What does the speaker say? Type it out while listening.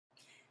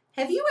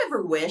Have you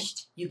ever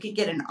wished you could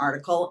get an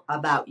article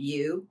about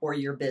you or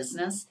your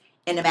business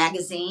in a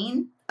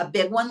magazine, a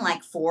big one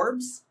like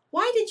Forbes?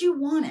 Why did you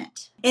want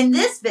it? In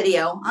this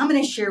video, I'm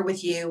going to share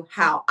with you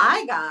how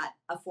I got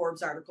a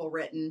Forbes article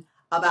written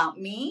about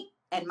me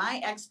and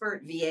my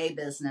expert VA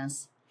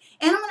business.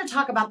 And I'm going to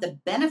talk about the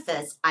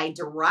benefits I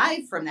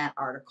derived from that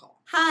article.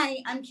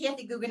 Hi, I'm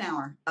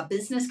Goughenour, a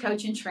business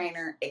coach and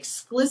trainer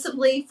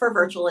exclusively for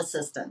virtual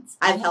assistants.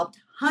 I've helped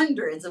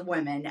hundreds of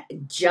women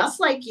just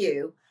like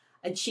you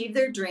achieve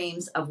their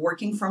dreams of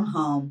working from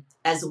home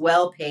as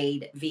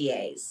well-paid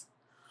VAs.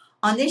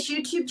 On this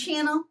YouTube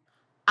channel,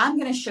 I'm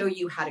going to show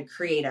you how to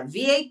create a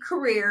VA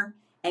career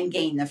and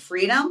gain the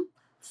freedom,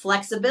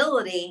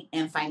 flexibility,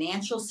 and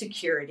financial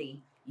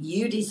security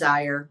you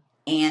desire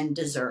and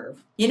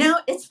deserve. You know,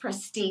 it's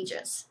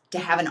prestigious to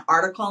have an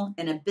article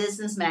in a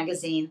business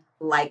magazine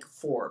like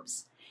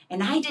Forbes.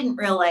 And I didn't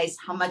realize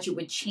how much it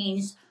would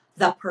change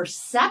the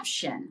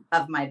perception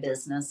of my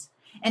business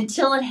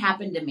until it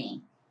happened to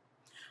me.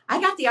 I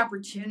got the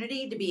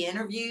opportunity to be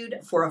interviewed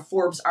for a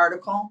Forbes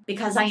article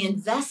because I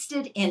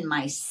invested in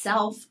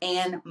myself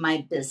and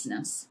my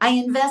business. I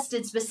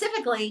invested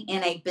specifically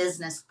in a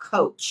business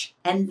coach,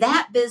 and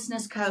that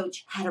business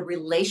coach had a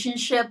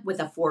relationship with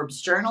a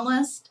Forbes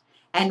journalist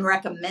and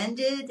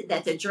recommended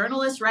that the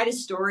journalist write a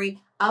story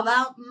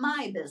about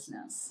my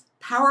business.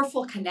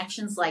 Powerful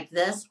connections like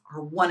this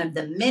are one of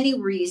the many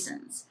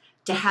reasons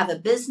to have a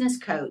business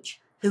coach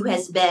who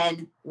has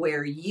been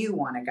where you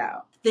want to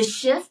go. The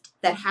shift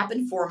that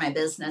happened for my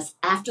business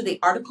after the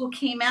article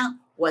came out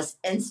was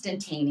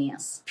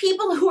instantaneous.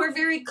 People who are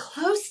very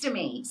close to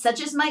me, such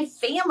as my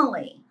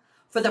family,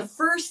 for the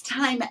first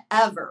time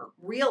ever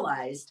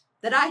realized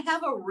that I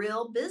have a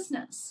real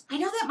business. I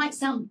know that might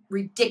sound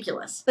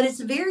ridiculous, but it's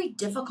very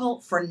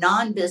difficult for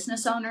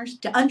non-business owners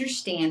to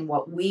understand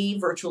what we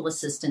virtual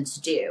assistants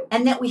do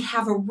and that we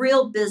have a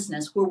real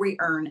business where we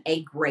earn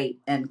a great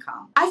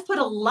income. I've put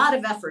a lot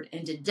of effort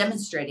into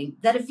demonstrating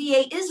that a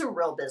VA is a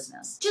real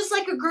business, just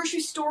like a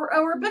grocery store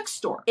or a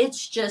bookstore.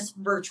 It's just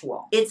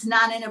virtual. It's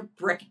not in a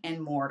brick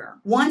and mortar.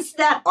 Once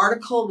that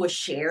article was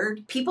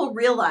shared, people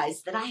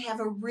realized that I have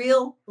a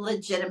real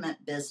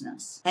legitimate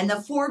business. And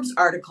the Forbes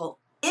article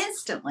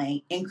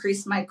instantly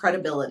increased my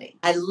credibility.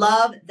 I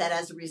love that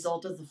as a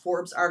result of the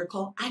Forbes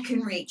article, I can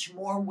reach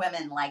more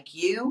women like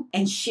you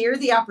and share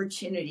the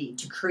opportunity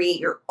to create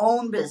your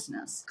own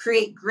business,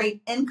 create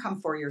great income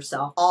for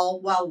yourself, all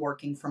while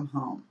working from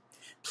home.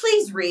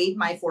 Please read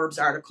my Forbes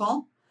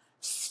article,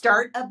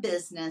 Start a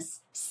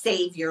Business,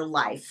 Save Your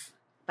Life,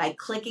 by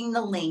clicking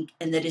the link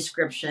in the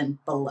description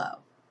below.